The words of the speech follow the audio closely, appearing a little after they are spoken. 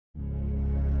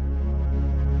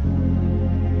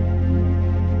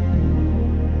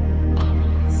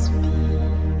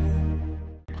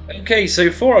Okay, so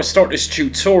before I start this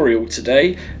tutorial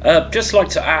today, just like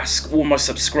to ask all my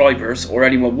subscribers or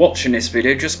anyone watching this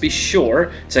video, just be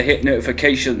sure to hit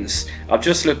notifications. I've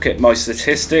just looked at my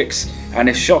statistics and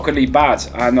it's shockingly bad,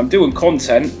 and I'm doing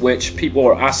content which people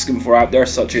are asking for out there,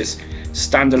 such as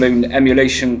standalone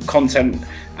emulation content,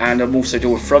 and I'm also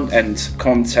doing front-end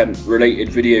content related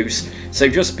videos, so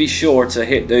just be sure to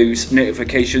hit those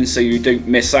notifications so you don't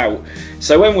miss out.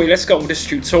 So anyway, let's go with this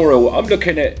tutorial. I'm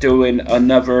looking at doing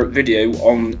another video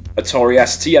on Atari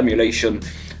ST emulation.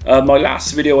 My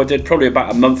last video I did probably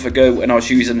about a month ago and I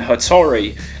was using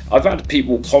Atari. I've had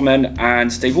people comment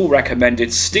and they've all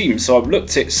recommended Steem, so I've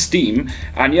looked at Steem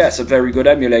and yeah, it's a very good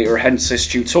emulator, hence this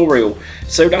tutorial.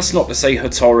 So that's not to say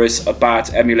Atari's a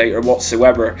bad emulator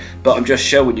whatsoever, but I'm just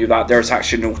showing you that there's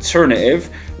actually an alternative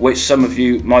which some of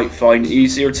you might find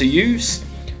easier to use.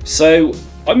 So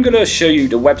I'm going to show you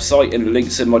the website and the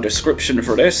links in my description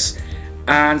for this.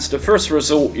 And the first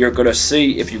result you're going to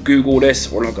see if you Google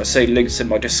this, or like I say, links in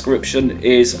my description,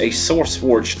 is a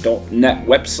sourceforge.net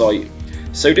website.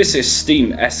 So this is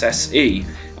Steem SSE,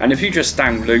 and if you just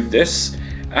download this,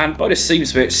 and by the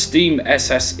seams of it, Steem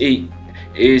SSE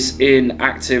is in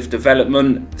active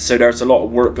development, so there's a lot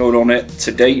of work going on it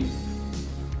to date.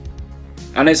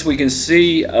 And as we can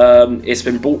see, it's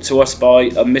been brought to us by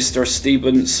a Mr.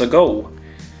 Steven Seagal.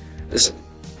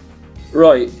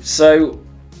 Right, so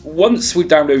once we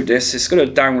download this, it's going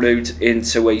to download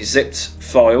into a zipped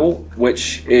file,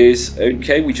 which is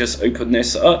okay. We just open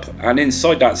this up, and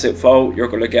inside that zip file you're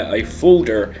going to get a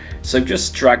folder. So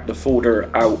just drag the folder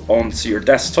out onto your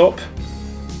desktop,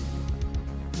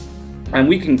 and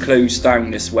we can close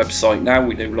down this website now.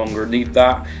 We no longer need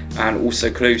that, and also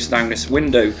close down this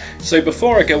window. So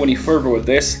before I go any further with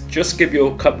this, just give you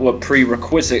a couple of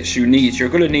prerequisites you need. You're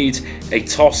going to need a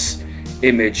TOS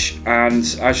image, and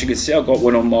as you can see, I've got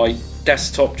one on my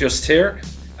desktop just here,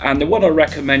 and the one I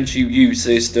recommend you use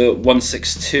is the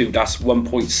 162. That's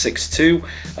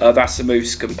 1.62. That's the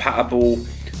most compatible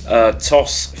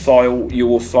TOS file you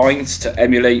will find to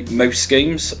emulate most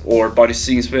games, or by the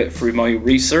seams of it through my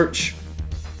research.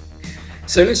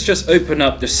 So let's just open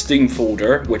up the Steem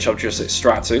folder, which I've just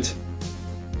extracted.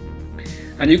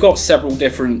 And you've got several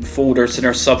different folders and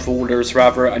their subfolders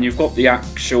rather, and you've got the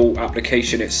actual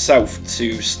application itself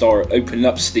to start opening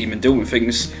up Steem and doing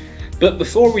things. But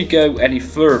before we go any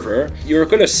further, you're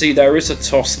going to see there is a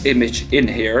TOS image in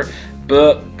here,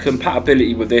 but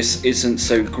compatibility with this isn't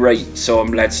so great, so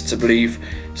I'm led to believe.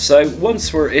 So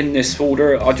once we're in this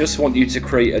folder, I just want you to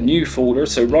create a new folder.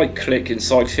 So right click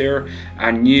inside here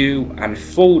and new and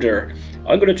folder.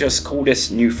 I'm going to just call this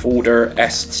new folder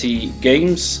ST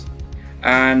Games.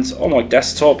 And on my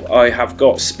desktop I have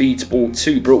got Speedball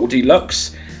 2 Brutal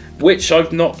Deluxe, which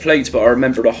I've not played, but I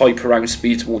remember the hype around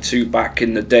Speedball 2 back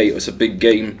in the day. It was a big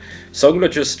game, so I'm going to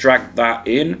just drag that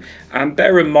in. And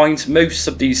bear in mind, most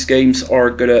of these games are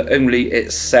going to only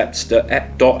accept the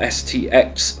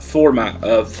 .stx format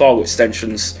of file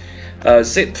extensions.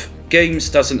 Zip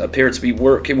Games doesn't appear to be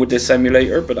working with this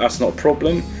emulator, but that's not a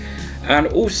problem. And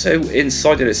also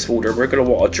inside of this folder we're going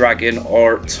to want to drag in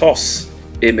our TOS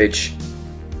image.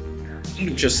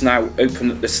 Just now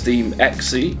open up the Steem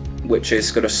exe, which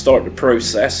is going to start the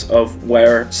process of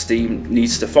where Steem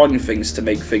needs to find things to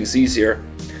make things easier.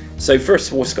 So first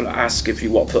of all, it's going to ask if you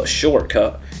want to put a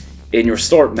shortcut in your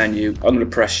start menu. I'm going to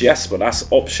press yes, but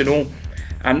that's optional.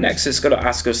 And next it's going to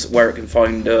ask us where it can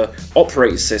find the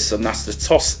operating system. That's the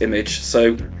TOS image.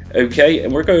 So okay,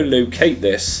 and we're going to locate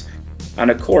this.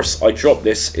 And of course I dropped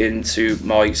this into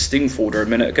my Steem folder a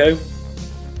minute ago.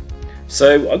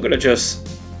 So I'm going to just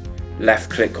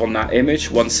left click on that image,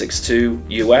 162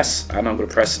 US, and I'm going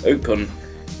to press open.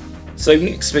 So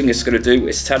next thing it's going to do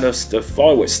is tell us the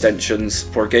file extensions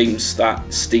for games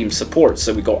that Steem supports.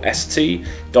 So we got ST,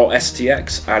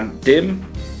 .stx and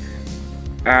DIM,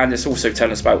 and it's also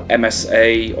telling us about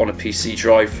MSA on a PC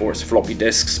drive for its floppy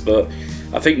disks, but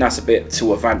I think that's a bit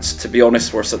too advanced to be honest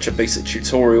for such a basic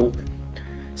tutorial.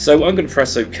 So I'm going to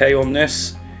press OK on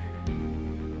this.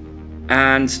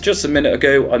 And just a minute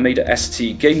ago I made a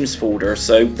ST Games folder,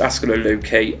 so that's going to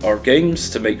locate our games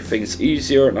to make things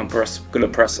easier, and I'm going to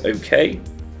press OK.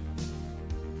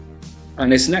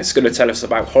 And it's next going to tell us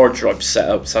about hard drive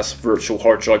setups. That's virtual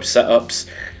hard drive setups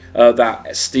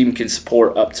that Steem can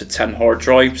support up to 10 hard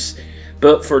drives,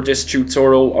 but for this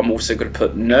tutorial I'm also going to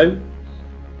put no.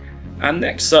 And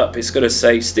next up it's going to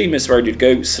say Steem is ready to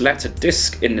go. Select a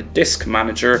disk in the disk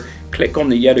manager, click on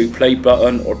the yellow play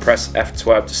button or press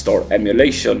F12 to start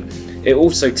emulation. It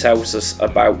also tells us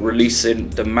about releasing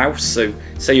the mouse, so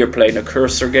say you're playing a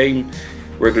cursor game,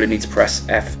 we're going to need to press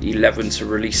F11 to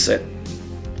release it.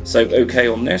 So OK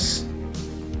on this.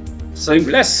 So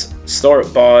let's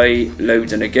start by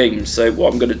loading a game. So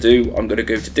what I'm going to do, I'm going to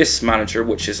go to Disk Manager,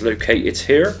 which is located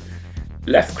here.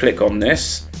 Left click on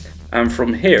this, and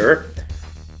from here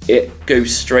it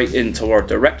goes straight into our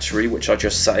directory, which I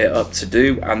just set it up to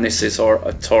do, and this is our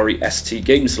Atari ST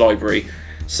games library.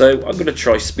 So I'm going to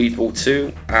try Speedball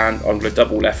 2, and I'm going to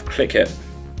double left click it.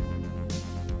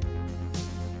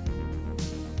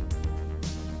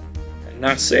 And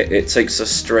that's it, it takes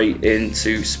us straight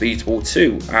into Speedball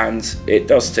 2, and it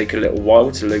does take a little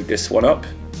while to load this one up.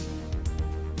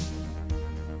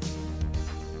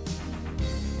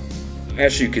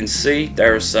 As you can see,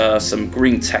 there's some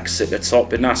green text at the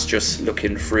top, and that's just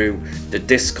looking through the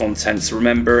disk contents.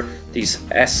 Remember, these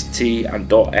ST and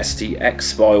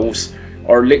 .stx files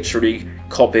are literally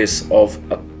copies of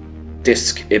a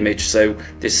disk image, so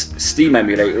this Steem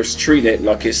emulator is treating it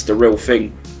like it's the real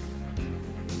thing.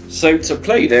 So to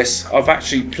play this, I've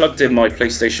actually plugged in my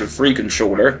PlayStation 3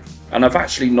 controller, and I've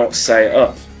actually not set it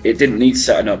up. It didn't need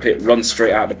setting up, it runs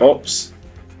straight out of the box.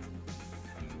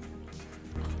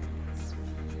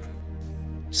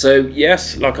 So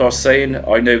yes, like I was saying,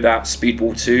 I know that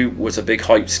Speedball 2 was a big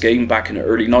hyped game back in the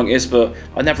early 90s, but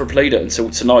I never played it until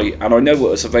tonight, and I know it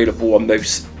was available on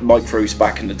most micros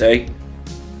back in the day.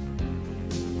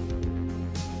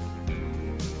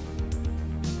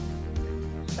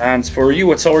 And for you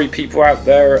Atari people out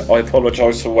there, I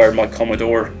apologise for wearing my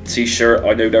Commodore t-shirt.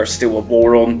 I know there's still a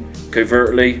war on,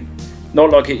 covertly.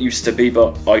 Not like it used to be,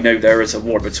 but I know there is a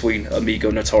war between Amiga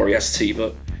and Atari ST,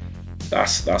 but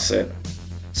that's it.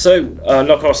 So,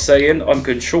 like I was saying, I'm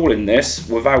controlling this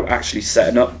without actually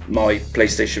setting up my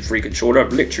PlayStation 3 controller.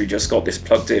 I've literally just got this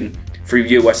plugged in through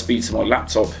USB to my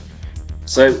laptop.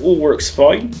 So, all works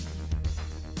fine.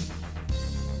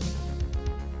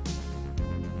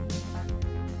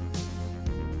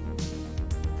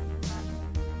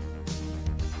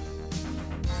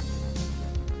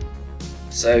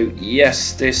 So,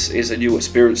 yes, this is a new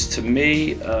experience to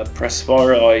me. Press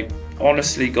fire. I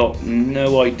honestly got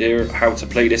no idea how to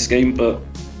play this game, but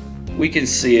we can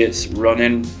see it's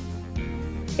running.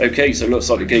 Okay, so it looks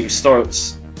like the game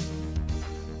starts.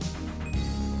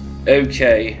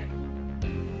 Okay,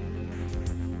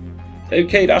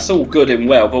 that's all good and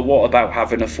well, but what about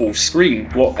having a full screen?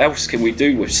 What else can we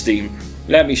do with Steem?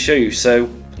 Let me show you. So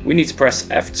we need to press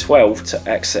F12 to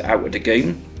exit out of the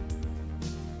game.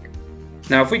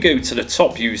 Now if we go to the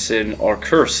top using our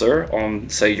cursor on,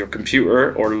 say, your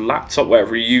computer or laptop,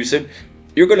 whatever you're using,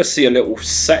 you're going to see a little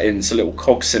settings, a little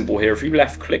cog symbol here. If you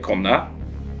left click on that,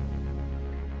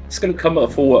 it's going to come up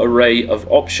a full array of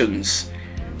options.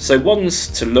 So ones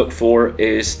to look for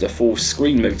is the full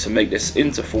screen mode to make this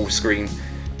into full screen.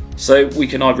 So we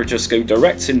can either just go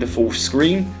direct into full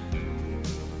screen,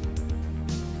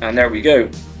 and there we go.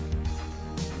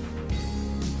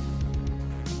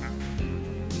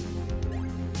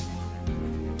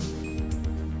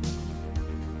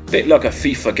 Bit like a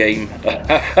FIFA game.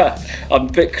 I'm a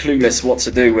bit clueless what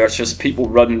to do, where it's just people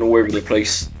running all over the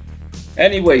place.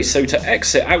 Anyway, so to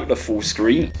exit out the full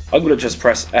screen, I'm going to just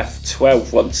press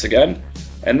F12 once again,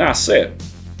 and that's it.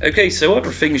 Okay, so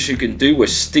other things you can do with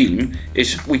Steem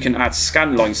is we can add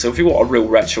scan lines. So if you want a real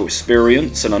retro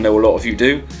experience, and I know a lot of you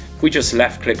do, if we just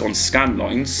left click on scan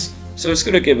lines, so it's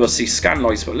going to give us these scan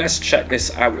lines, but let's check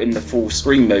this out in the full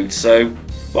screen mode. So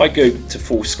if I go to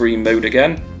full screen mode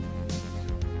again,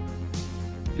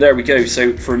 there we go.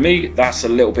 So for me, that's a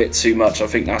little bit too much. I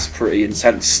think that's pretty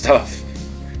intense stuff.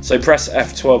 So press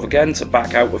F12 again to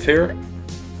back out of here.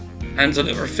 And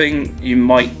another thing you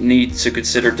might need to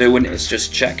consider doing is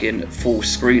just checking full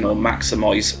screen or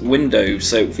maximize window.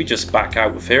 So if we just back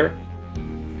out of here,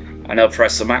 and I'll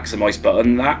press the maximize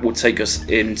button, that will take us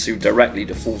into directly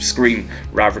the full screen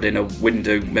rather than a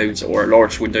window mode or a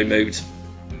large window mode.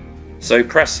 So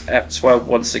press F12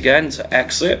 once again to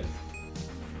exit.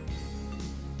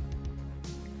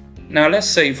 Now let's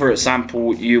say, for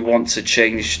example, you want to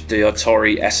change the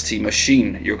Atari ST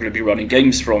machine you're going to be running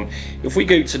games from. If we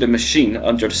go to the machine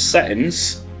under the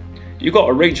settings, you've got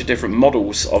a range of different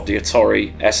models of the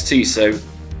Atari ST. So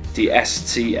the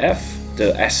STF,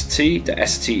 the ST, the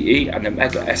STE and the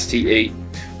Mega STE.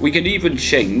 We can even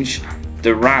change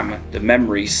the RAM, the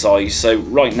memory size. So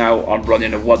right now I'm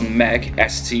running a 1 meg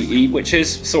STE, which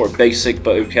is sort of basic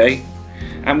but okay.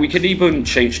 And we can even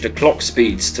change the clock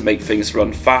speeds to make things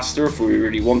run faster if we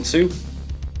really want to.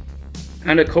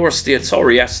 And of course the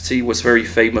Atari ST was very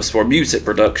famous for music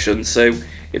production, so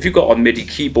if you've got a MIDI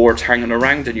keyboard hanging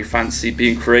around and you fancy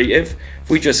being creative, if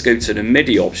we just go to the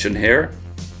MIDI option here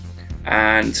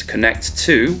and connect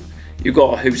to, you've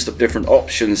got a host of different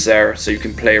options there, so you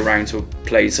can play around to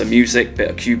play some music, bit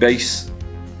of Cubase.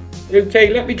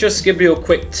 Okay, let me just give you a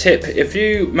quick tip. If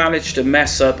you manage to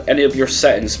mess up any of your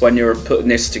settings when you're putting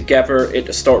this together at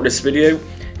the start of this video,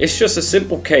 it's just a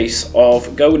simple case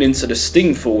of going into the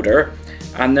Steem folder,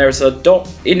 and there's a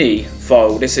 .ini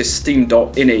file. This is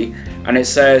steam.ini, and it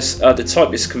says the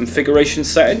type is configuration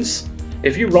settings.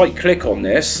 If you right click on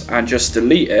this and just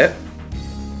delete it,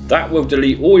 that will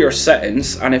delete all your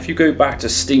settings, and if you go back to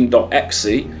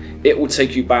steam.exe, it will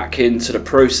take you back into the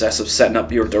process of setting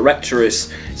up your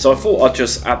directories. So I thought I'd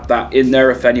just add that in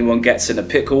there if anyone gets in a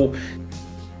pickle.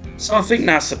 So I think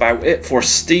that's about it for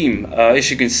Steem. As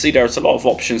you can see, there's a lot of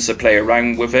options to play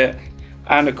around with it.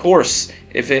 And of course,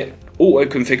 if it auto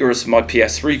configures my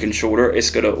PS3 controller,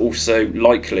 it's going to also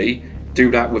likely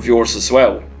do that with yours as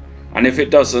well. And if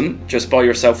it doesn't, just buy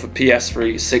yourself a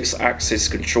PS3 6-axis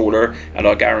controller and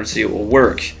I guarantee it will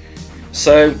work.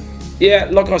 So yeah,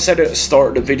 like I said at the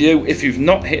start of the video, if you've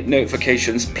not hit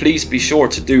notifications, please be sure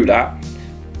to do that.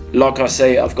 Like I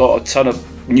say, I've got a ton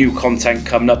of new content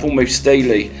coming up almost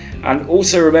daily. And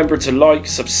also remember to like,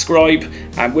 subscribe,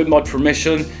 and with my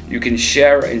permission, you can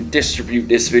share and distribute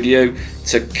this video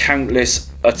to countless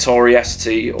Atari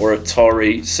ST or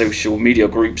Atari social media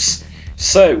groups.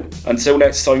 So, until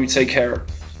next time, you take care.